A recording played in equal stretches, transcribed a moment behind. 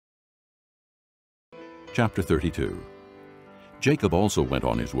Chapter 32. Jacob also went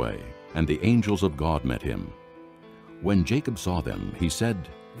on his way, and the angels of God met him. When Jacob saw them, he said,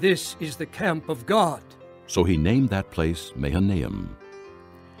 "This is the camp of God." So he named that place Mahanaim.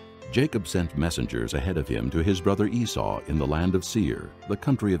 Jacob sent messengers ahead of him to his brother Esau in the land of Seir, the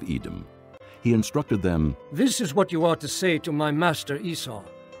country of Edom. He instructed them, "This is what you are to say to my master Esau.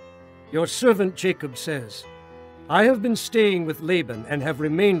 Your servant Jacob says, I have been staying with Laban and have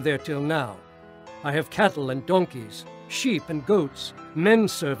remained there till now. I have cattle and donkeys, sheep and goats, men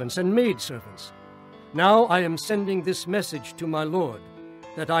servants and maid servants. Now I am sending this message to my lord,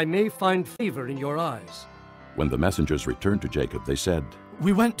 that I may find favor in your eyes." When the messengers returned to Jacob, they said,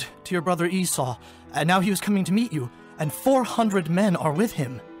 "We went to your brother Esau, and now he is coming to meet you, and 400 men are with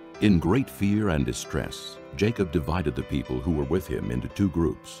him." In great fear and distress, Jacob divided the people who were with him into 2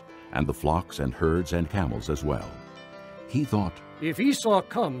 groups, and the flocks and herds and camels as well. He thought, "If Esau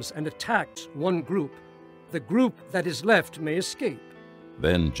comes and attacks one group, the group that is left may escape."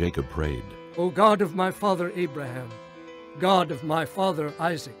 Then Jacob prayed, O God of my father Abraham, God of my father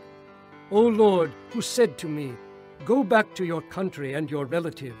Isaac, O Lord, who said to me, "Go back to your country and your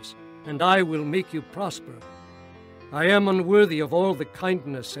relatives, and I will make you prosper." I am unworthy of all the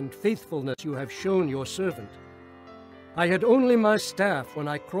kindness and faithfulness you have shown your servant. I had only my staff when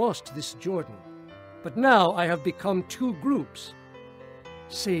I crossed this Jordan, but now I have become 2 groups.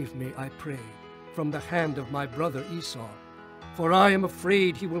 Save me, I pray, from the hand of my brother Esau, for I am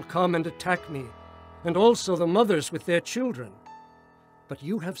afraid he will come and attack me, and also the mothers with their children. But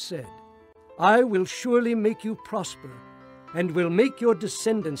you have said, I will surely make you prosper, and will make your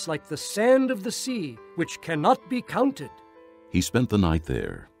descendants like the sand of the sea, which cannot be counted. He spent the night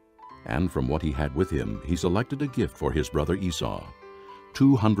there, and from what he had with him he selected a gift for his brother Esau,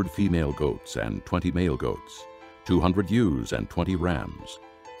 200 female goats and 20 male goats, 200 ewes and 20 rams,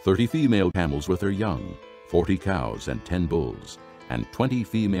 30 female camels with their young, 40 cows and 10 bulls, and 20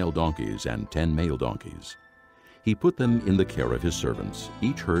 female donkeys and 10 male donkeys. He put them in the care of his servants,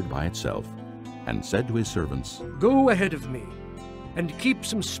 each herd by itself, and said to his servants, Go ahead of me, and keep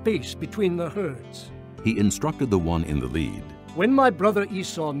some space between the herds. He instructed the one in the lead, When my brother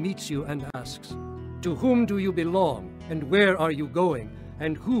Esau meets you and asks, To whom do you belong, and where are you going,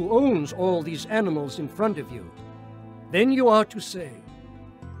 and who owns all these animals in front of you? Then you are to say,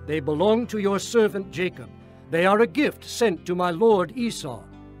 They belong to your servant Jacob. They are a gift sent to my lord Esau,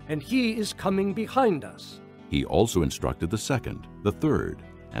 and he is coming behind us. He also instructed the second, the third,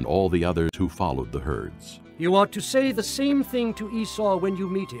 and all the others who followed the herds. You are to say the same thing to Esau when you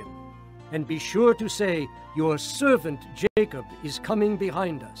meet him, and be sure to say, Your servant Jacob is coming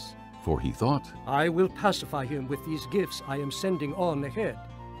behind us. For he thought, I will pacify him with these gifts I am sending on ahead.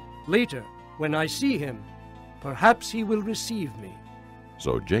 Later, when I see him, perhaps he will receive me.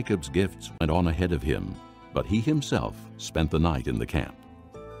 So Jacob's gifts went on ahead of him, but he himself spent the night in the camp.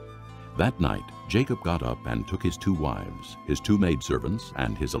 That night Jacob got up and took his 2 wives, his 2 maidservants,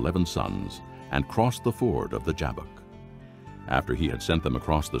 and his 11 sons, and crossed the ford of the Jabbok. After he had sent them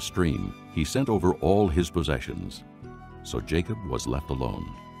across the stream, he sent over all his possessions. So Jacob was left alone,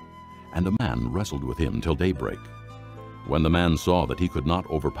 and a man wrestled with him till daybreak. When the man saw that he could not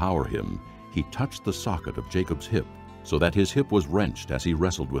overpower him, he touched the socket of Jacob's hip, so that his hip was wrenched as he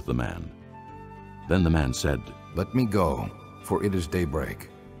wrestled with the man. Then the man said, Let me go, for it is daybreak.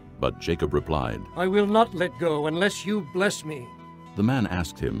 But Jacob replied, I will not let go unless you bless me. The man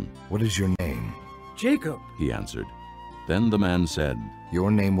asked him, What is your name? Jacob, he answered. Then the man said,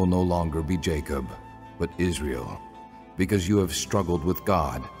 Your name will no longer be Jacob, but Israel, because you have struggled with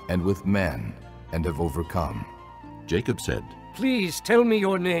God and with men, and have overcome. Jacob said, Please tell me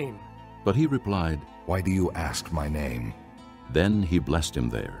your name. But he replied, Why do you ask my name? Then he blessed him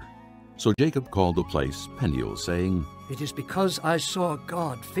there. So Jacob called the place Peniel, saying, It is because I saw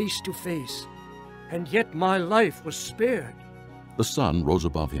God face to face, and yet my life was spared. The sun rose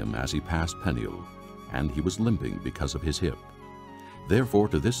above him as he passed Peniel, and he was limping because of his hip. Therefore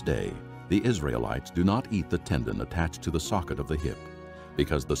to this day the Israelites do not eat the tendon attached to the socket of the hip,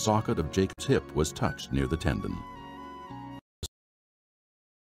 because the socket of Jacob's hip was touched near the tendon.